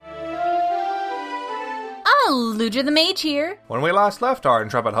Ludra the Mage here. When we last left our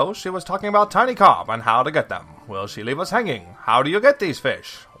intrepid host, she was talking about tiny carp and how to get them. Will she leave us hanging? How do you get these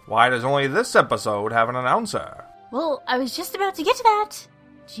fish? Why does only this episode have an announcer? Well, I was just about to get to that.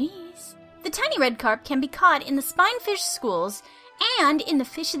 Jeez. The tiny red carp can be caught in the spinefish schools and in the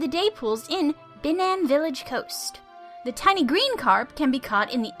fish of the day pools in Binan Village Coast. The tiny green carp can be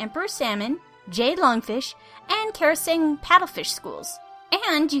caught in the emperor salmon, jade longfish, and Karasang paddlefish schools.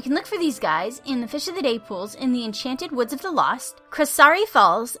 And you can look for these guys in the Fish of the Day pools in the Enchanted Woods of the Lost, Krasari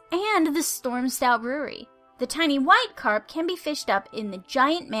Falls, and the Storm Stout Brewery. The tiny white carp can be fished up in the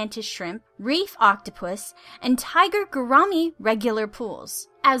giant mantis shrimp, reef octopus, and tiger gourami regular pools,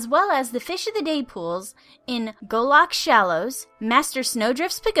 as well as the Fish of the Day pools in Golok Shallows, Master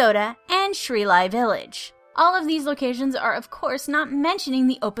Snowdrift's Pagoda, and Srilai Village. All of these locations are, of course, not mentioning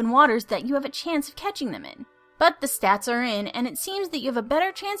the open waters that you have a chance of catching them in. But the stats are in, and it seems that you have a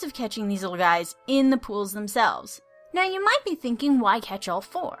better chance of catching these little guys in the pools themselves. Now, you might be thinking, why catch all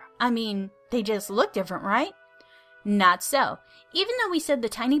four? I mean, they just look different, right? Not so. Even though we said the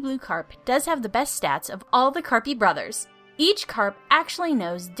tiny blue carp does have the best stats of all the Carpy brothers, each carp actually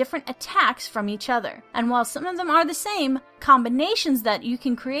knows different attacks from each other. And while some of them are the same, combinations that you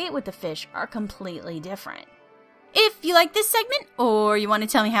can create with the fish are completely different. If you like this segment, or you want to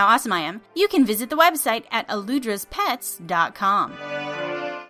tell me how awesome I am, you can visit the website at aludraspets.com.